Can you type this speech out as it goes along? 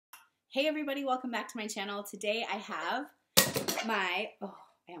Hey everybody, welcome back to my channel. Today I have my,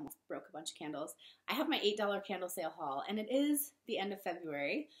 I almost broke a bunch of candles. I have my $8 candle sale haul and it is the end of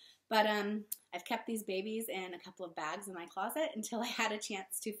February, but I've kept these babies in a couple of bags in my closet until I had a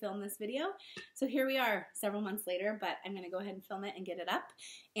chance to film this video. So here we are several months later, but I'm gonna go ahead and film it and get it up.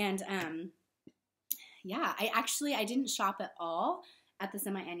 And yeah, I didn't shop at all at the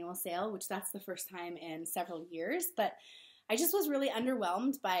semi-annual sale, which that's the first time in several years, but I just was really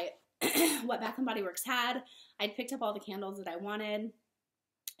underwhelmed by what Bath & Body Works had. I'd picked up all the candles that I wanted,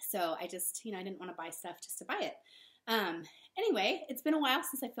 so I just, I didn't want to buy stuff just to buy it. Anyway, it's been a while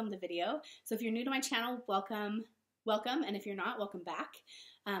since I filmed a video, so if you're new to my channel, welcome, and if you're not, welcome back.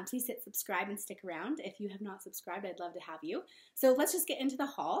 Please hit subscribe and stick around. If you have not subscribed, I'd love to have you. So let's just get into the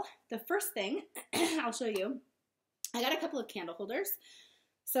haul. The first thing I'll show you, I got a couple of candle holders.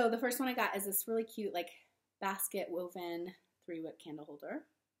 So the first one I got is this really cute, like, basket woven 3-wick candle holder.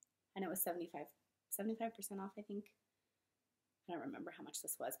 And it was 75% off, I think. I don't remember how much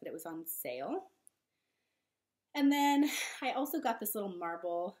this was, but it was on sale. And then I also got this little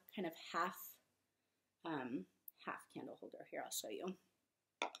marble kind of half candle holder. Here, I'll show you.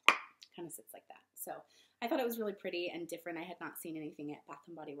 Kind of sits like that. So I thought it was really pretty and different. I had not seen anything at Bath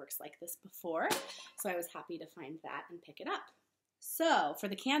 & Body Works like this before, so I was happy to find that and pick it up. So for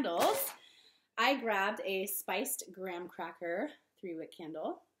the candles, I grabbed a spiced graham cracker 3-wick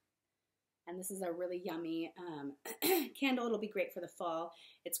candle. And this is a really yummy candle. It'll be great for the fall.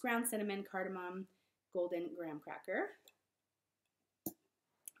 It's ground cinnamon, cardamom, golden graham cracker.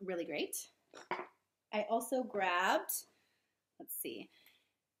 Really great. I also grabbed, let's see,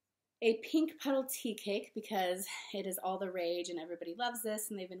 a pink petal tea cake because it is all the rage and everybody loves this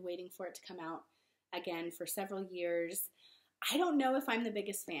and they've been waiting for it to come out again for several years. I don't know if I'm the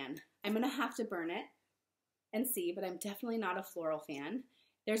biggest fan. I'm going to have to burn it and see, but I'm definitely not a floral fan.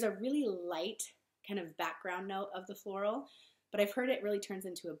 There's a really light kind of background note of the floral, but I've heard it really turns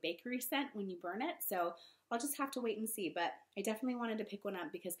into a bakery scent when you burn it, so I'll just have to wait and see. But I definitely wanted to pick one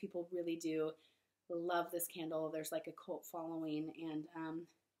up because people really do love this candle. There's like a cult following, and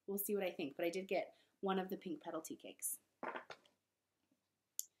we'll see what I think. But I did get one of the pink petal tea cakes.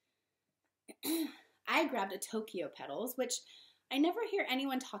 I grabbed a Tokyo Petals, which I never hear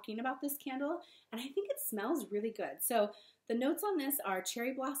anyone talking about this candle, and I think it smells really good. So the notes on this are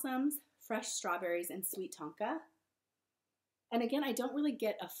cherry blossoms, fresh strawberries, and sweet tonka. And again, I don't really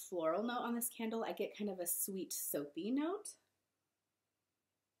get a floral note on this candle. I get kind of a sweet soapy note.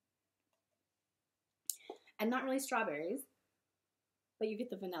 And not really strawberries, but you get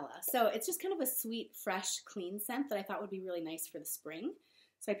the vanilla. So it's just kind of a sweet, fresh, clean scent that I thought would be really nice for the spring.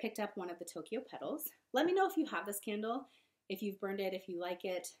 So I picked up one of the Tokyo Petals. Let me know if you have this candle, if you've burned it, if you like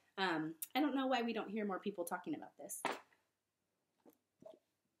it. I don't know why we don't hear more people talking about this.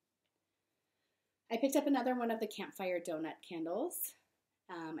 I picked up another one of the Campfire Donut candles.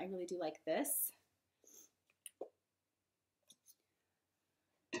 I really do like this.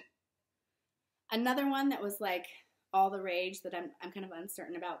 Another one that was like all the rage that I'm kind of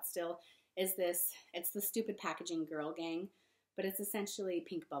uncertain about still is this. It's the Stupid Packaging Girl Gang, but it's essentially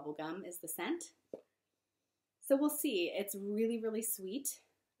pink bubblegum is the scent. So we'll see. It's really, really sweet.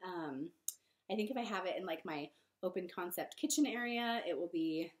 I think if I have it in like my open concept kitchen area, it will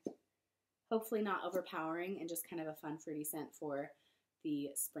be hopefully not overpowering and just kind of a fun fruity scent for the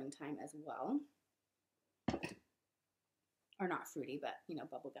springtime as well. Or not fruity, but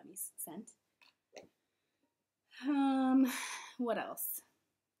bubblegummy scent. What else?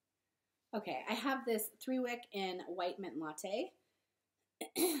 Okay, I have this 3-wick in White Mint Latte.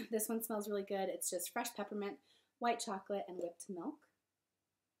 This one smells really good. It's just fresh peppermint, white chocolate, and whipped milk.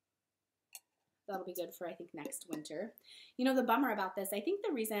 That'll be good for, I think, next winter. The bummer about this, I think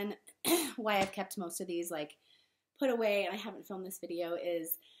the reason why I've kept most of these, like, put away and I haven't filmed this video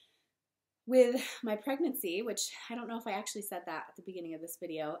is with my pregnancy, which I don't know if I actually said that at the beginning of this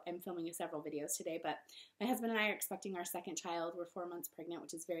video. I'm filming several videos today, but my husband and I are expecting our second child. We're 4 months pregnant,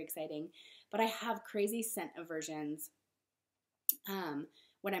 which is very exciting. But I have crazy scent aversions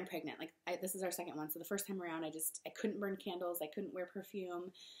when I'm pregnant. Like, this is our second one, so the first time around, I couldn't burn candles. I couldn't wear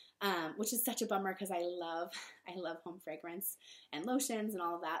perfume. Which is such a bummer because I love home fragrance and lotions and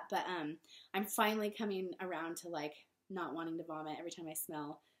all of that. But I'm finally coming around to like not wanting to vomit every time I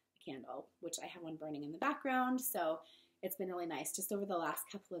smell a candle, which I have one burning in the background. So it's been really nice. Just over the last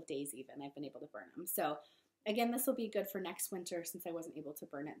couple of days even, I've been able to burn them. So again, this will be good for next winter since I wasn't able to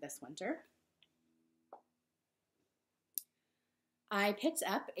burn it this winter. I picked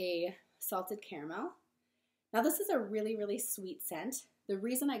up a salted caramel. Now this is a really, really sweet scent. The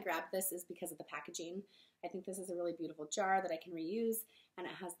reason I grabbed this is because of the packaging. I think this is a really beautiful jar that I can reuse, and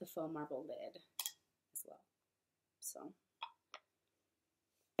it has the faux marble lid as well. So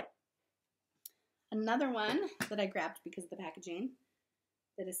another one that I grabbed because of the packaging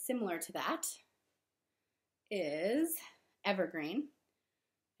that is similar to that is Evergreen.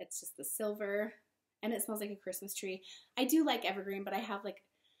 It's just the silver, and it smells like a Christmas tree. I do like Evergreen, but I have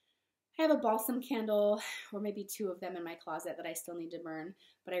a balsam candle, or maybe 2 of them in my closet that I still need to burn,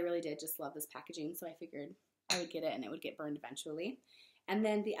 but I really did just love this packaging, so I figured I would get it and it would get burned eventually. And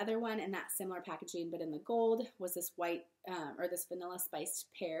then the other one in that similar packaging, but in the gold, was this white, or this vanilla spiced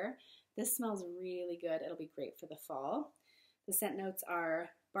pear. This smells really good. It'll be great for the fall. The scent notes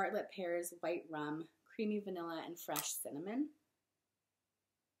are Bartlett pears, white rum, creamy vanilla, and fresh cinnamon.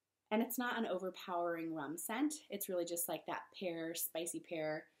 And it's not an overpowering rum scent. It's really just like that pear, spicy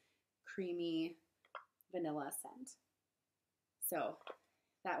pear, creamy vanilla scent. So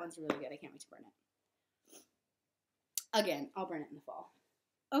that one's really good. I can't wait to burn it. Again, I'll burn it in the fall.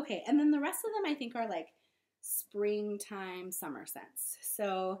 Okay, and then the rest of them I think are like springtime summer scents.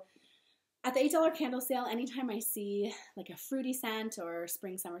 So at the $8 candle sale, anytime I see like a fruity scent or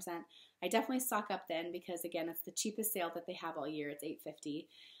spring summer scent, I definitely stock up then, because again, it's the cheapest sale that they have all year. It's $8.50.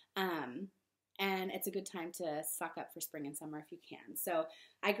 And it's a good time to stock up for spring and summer if you can. So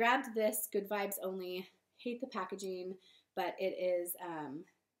I grabbed this Good Vibes Only. Hate the packaging, but it is,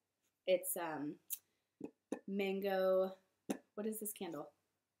 it's mango. What is this candle?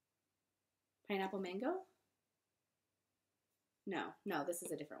 Pineapple mango? No, this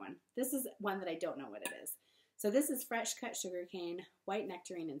is a different one. This is one that I don't know what it is. So this is fresh cut sugarcane, white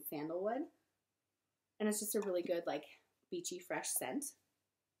nectarine, and sandalwood. And it's just a really good, like, beachy, fresh scent.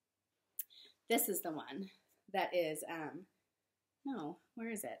 This is the one that is, no,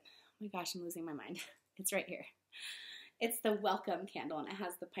 where is it? Oh my gosh, I'm losing my mind. It's right here. It's the Welcome candle, and it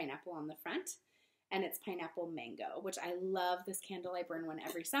has the pineapple on the front, and it's pineapple mango, which I love this candle. I burn one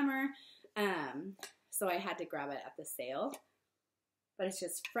every summer, so I had to grab it at the sale. But it's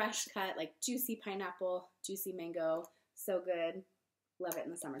just fresh cut, like juicy pineapple, juicy mango, so good. Love it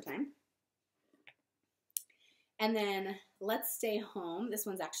in the summertime. And then Let's Stay Home. This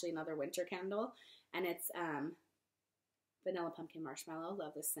one's actually another winter candle, and it's vanilla pumpkin marshmallow.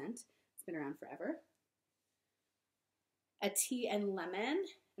 Love this scent. It's been around forever. A Tea and Lemon,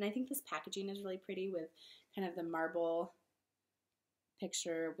 and I think this packaging is really pretty with kind of the marble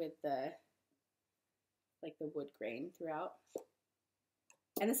picture with the wood grain throughout.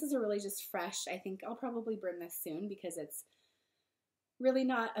 And this is a really just fresh, I think I'll probably burn this soon because it's really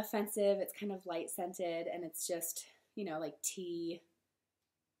not offensive. It's kind of light scented, and it's just, you know, like tea,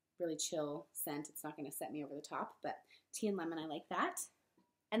 really chill scent. It's not going to set me over the top, but Tea and Lemon, I like that.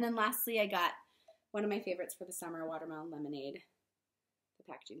 And then lastly, I got one of my favorites for the summer, Watermelon Lemonade.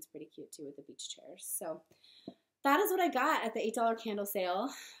 The packaging's pretty cute too with the beach chairs. So that is what I got at the $8 candle sale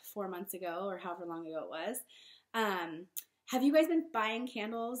 4 months ago, or however long ago it was. Have you guys been buying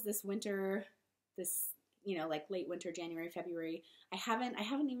candles this winter, you know, like late winter, January, February? I haven't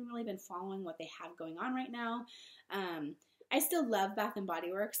even really been following what they have going on right now. I still love Bath &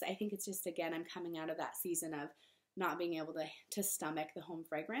 Body Works. I think it's just, again, I'm coming out of that season of not being able to stomach the home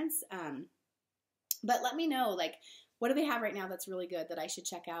fragrance. But let me know, like, what do they have right now that's really good that I should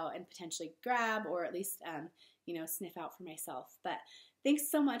check out and potentially grab, or at least, you know, sniff out for myself. But thanks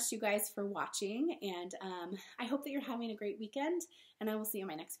so much, you guys, for watching, and I hope that you're having a great weekend, and I will see you in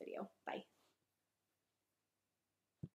my next video. Bye.